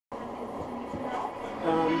How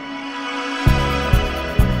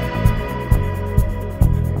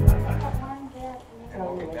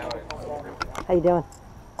you doing?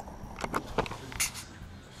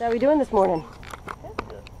 So how are we doing this morning?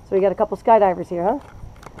 So we got a couple skydivers here, huh?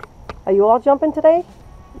 Are you all jumping today?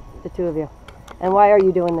 The two of you. And why are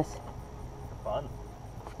you doing this? Fun.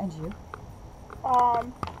 And you? I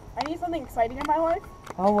need something exciting in my life.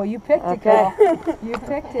 Oh, well, you picked it, girl. You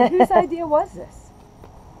picked it. Whose idea was this?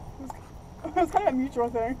 It was kind of a mutual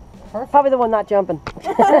thing. Perfect. Probably the one not jumping.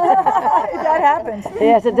 That happens.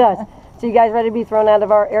 Yes, it does. So you guys ready to be thrown out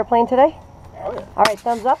of our airplane today? Oh, yeah. All right,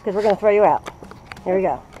 thumbs up, because we're going to throw you out. Here we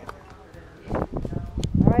go. All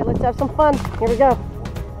right, let's have some fun. Here we go.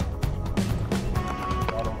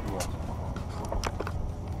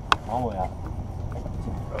 All the way out.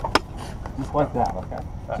 Just like that, okay?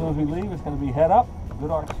 As soon as we leave, it's going to be head up, good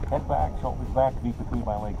arch, head back, shoulders back, feet between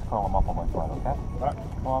my legs, curl them up on my front, okay? All right.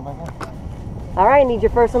 Come on, Megan. All right, need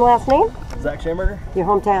your first and last name? Zach Schaneberger, Your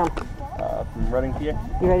hometown. from Reading, PA.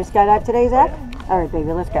 You ready to skydive today, Zach? All right,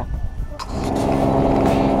 baby, let's go.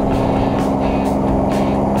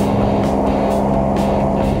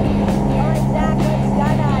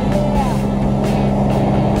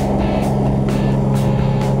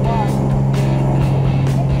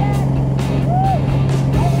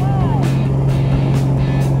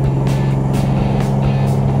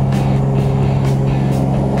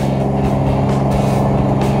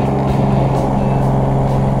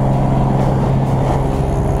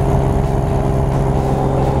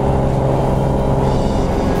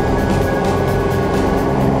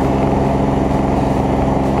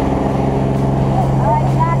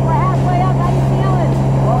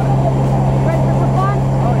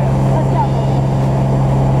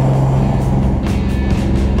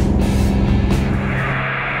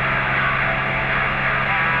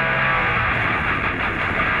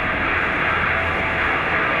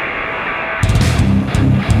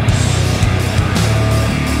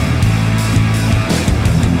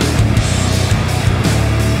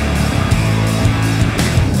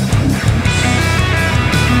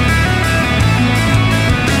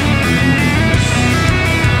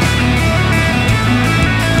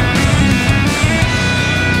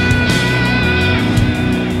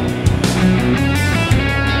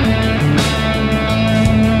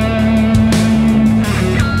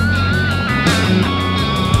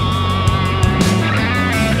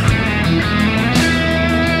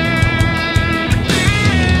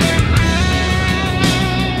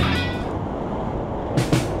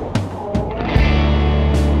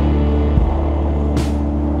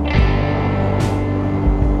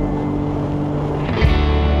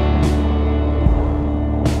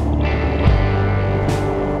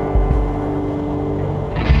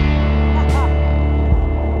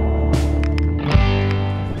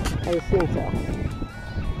 I assume so.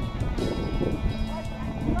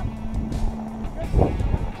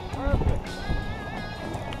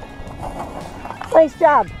 Nice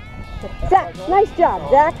job. Zach, nice job,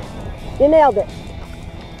 Zach. You nailed it.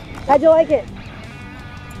 How'd you like it?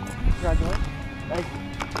 Congratulations. Thank you.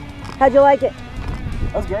 How'd you like it?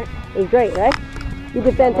 That was great. It was great, right? You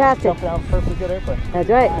did fantastic. Jumped down perfectly good airplane. That's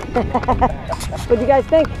right. What'd you guys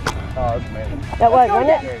think? Oh, that's amazing. That was, go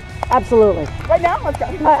wasn't it? Great. Absolutely. Right now? Let's go.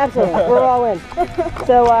 Absolutely. We're all in.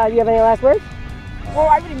 So, you have any last words? Well,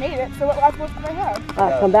 I already made it, so what last words do I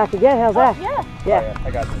have? Come back again. How's that? Yeah. Oh, yeah,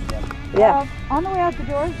 I got this. Yeah. Yeah. On the way out the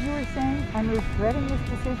door, you were saying, I'm regretting this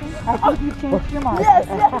decision. I think you changed your mind. Yes,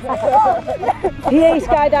 yes.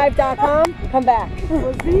 PASkydive.com. Come back.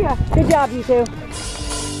 We'll see ya. Good job, you two.